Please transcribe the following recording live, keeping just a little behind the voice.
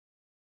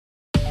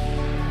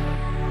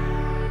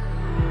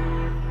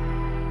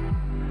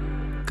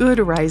Good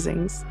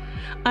risings.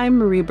 I'm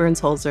Marie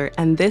Burns-Holzer,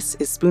 and this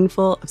is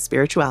Spoonful of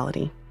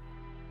Spirituality.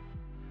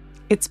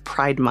 It's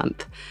Pride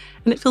Month,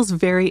 and it feels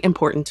very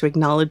important to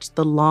acknowledge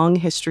the long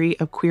history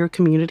of queer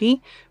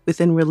community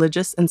within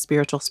religious and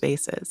spiritual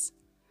spaces.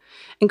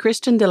 In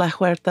Christian de la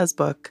Huerta's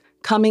book,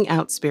 Coming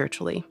Out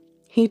Spiritually,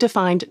 he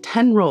defined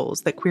 10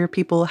 roles that queer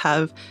people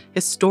have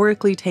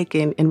historically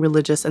taken in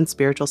religious and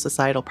spiritual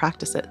societal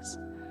practices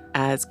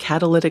as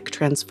catalytic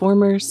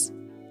transformers,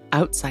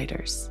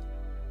 outsiders,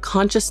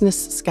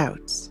 consciousness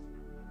scouts,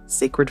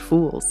 sacred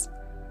fools,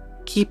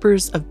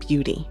 keepers of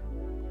beauty,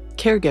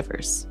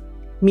 caregivers,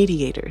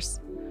 mediators,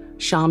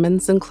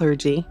 shamans and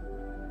clergy,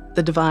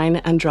 the divine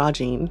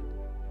androgyne,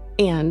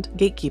 and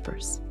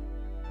gatekeepers.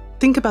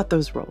 Think about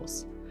those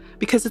roles,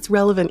 because it's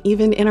relevant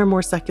even in our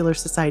more secular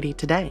society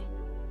today.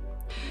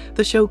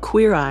 The show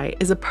Queer Eye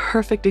is a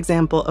perfect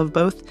example of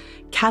both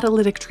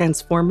catalytic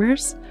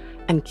transformers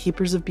and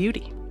keepers of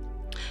beauty.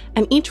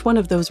 And each one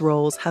of those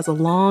roles has a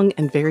long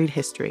and varied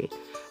history,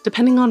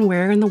 depending on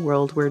where in the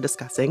world we're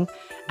discussing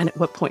and at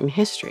what point in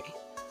history.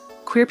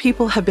 Queer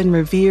people have been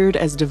revered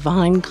as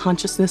divine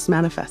consciousness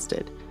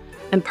manifested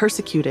and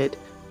persecuted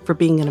for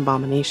being an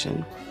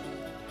abomination.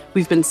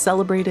 We've been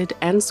celebrated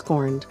and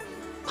scorned,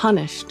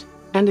 punished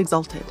and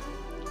exalted.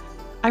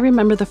 I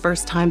remember the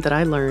first time that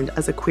I learned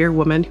as a queer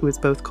woman who is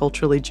both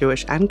culturally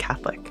Jewish and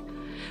Catholic,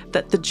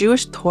 that the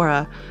Jewish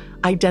Torah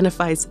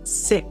identifies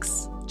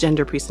 6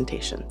 gender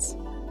presentations.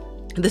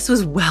 This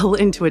was well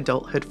into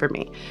adulthood for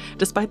me,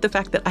 despite the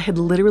fact that I had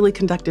literally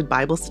conducted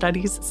Bible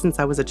studies since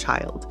I was a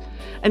child,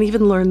 and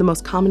even learned the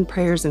most common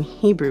prayers in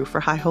Hebrew for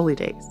High Holy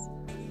Days.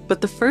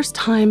 But the first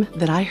time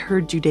that I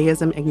heard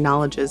Judaism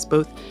acknowledges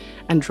both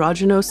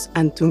androgynos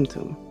and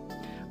tumtum,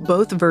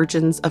 both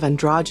versions of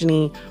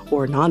androgyny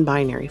or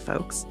non-binary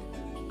folks,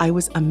 I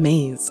was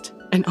amazed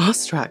and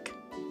awestruck.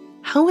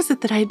 How was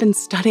it that I had been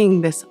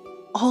studying this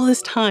all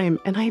this time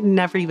and I had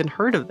never even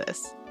heard of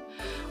this?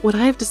 What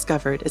I have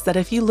discovered is that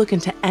if you look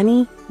into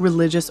any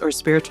religious or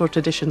spiritual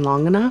tradition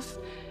long enough,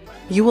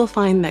 you will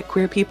find that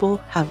queer people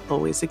have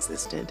always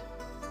existed.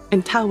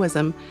 In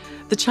Taoism,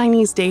 the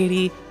Chinese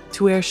deity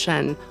Tuer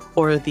Shen,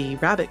 or the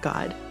rabbit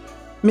god,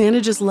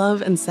 manages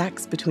love and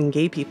sex between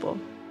gay people.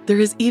 There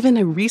is even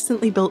a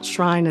recently built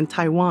shrine in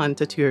Taiwan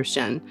to Tuer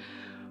Shen,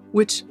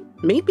 which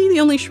may be the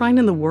only shrine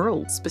in the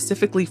world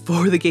specifically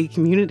for the gay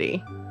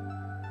community.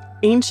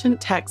 Ancient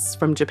texts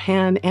from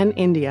Japan and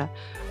India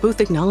both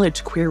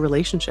acknowledge queer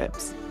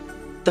relationships.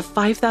 The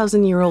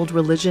 5,000-year-old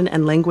religion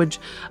and language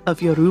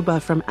of Yoruba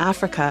from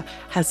Africa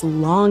has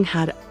long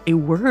had a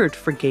word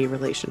for gay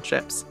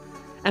relationships.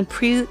 And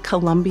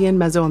pre-Columbian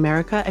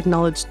Mesoamerica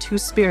acknowledged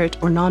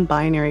two-spirit or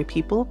non-binary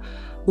people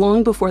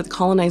long before the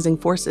colonizing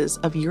forces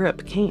of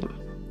Europe came.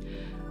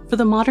 For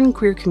the modern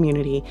queer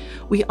community,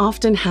 we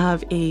often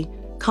have a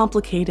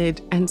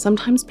complicated and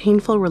sometimes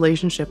painful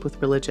relationship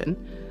with religion,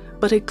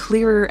 but a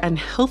clearer and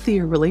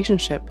healthier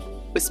relationship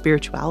with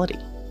spirituality.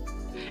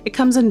 It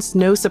comes as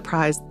no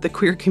surprise that the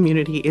queer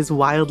community is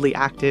wildly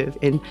active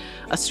in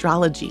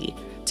astrology,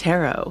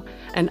 tarot,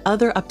 and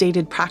other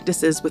updated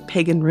practices with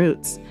pagan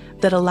roots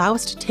that allow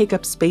us to take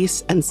up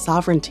space and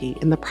sovereignty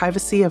in the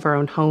privacy of our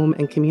own home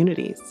and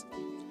communities.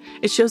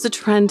 It shows a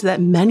trend that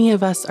many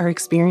of us are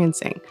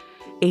experiencing,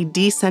 a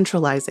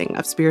decentralizing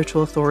of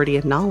spiritual authority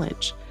and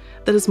knowledge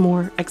that is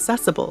more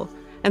accessible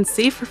and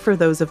safer for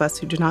those of us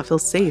who do not feel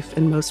safe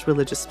in most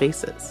religious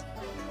spaces.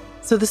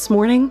 So this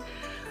morning,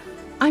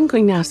 I'm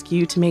going to ask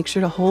you to make sure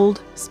to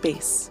hold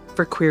space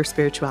for queer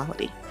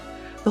spirituality.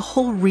 The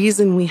whole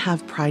reason we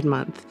have Pride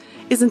Month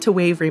isn't to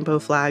wave rainbow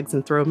flags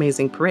and throw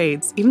amazing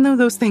parades, even though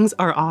those things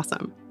are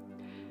awesome.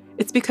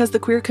 It's because the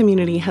queer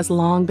community has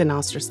long been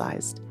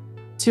ostracized.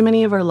 Too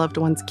many of our loved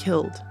ones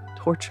killed,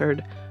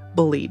 tortured,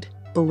 bullied,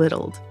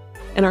 belittled,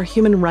 and our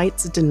human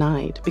rights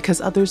denied because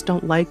others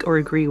don't like or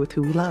agree with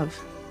who we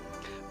love.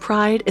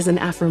 Pride is an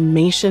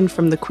affirmation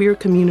from the queer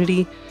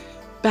community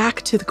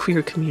back to the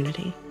queer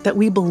community that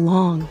we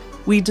belong,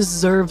 we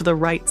deserve the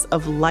rights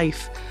of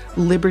life,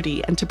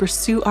 liberty, and to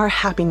pursue our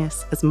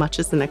happiness as much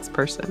as the next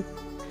person.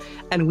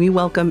 And we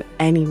welcome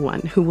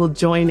anyone who will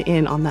join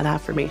in on that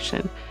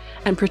affirmation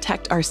and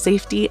protect our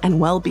safety and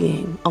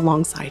well-being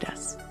alongside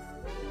us.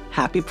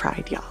 Happy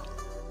Pride, y'all.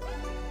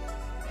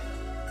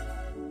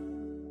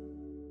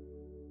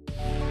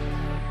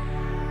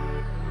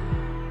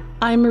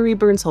 I'm Marie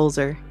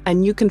Burns-Holzer,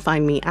 and you can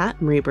find me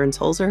at Marie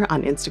Burns-Holzer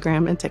on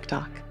Instagram and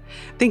TikTok.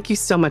 Thank you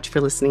so much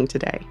for listening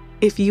today.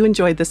 If you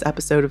enjoyed this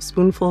episode of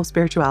Spoonful of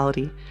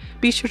Spirituality,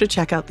 be sure to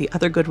check out the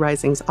other Good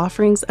Risings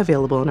offerings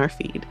available in our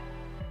feed.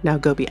 Now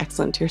go be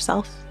excellent to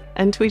yourself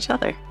and to each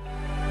other.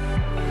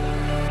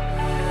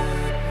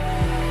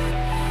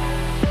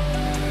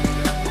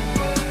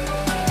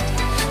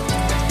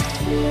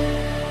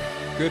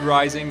 Good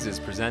Risings is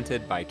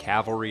presented by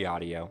Cavalry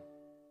Audio.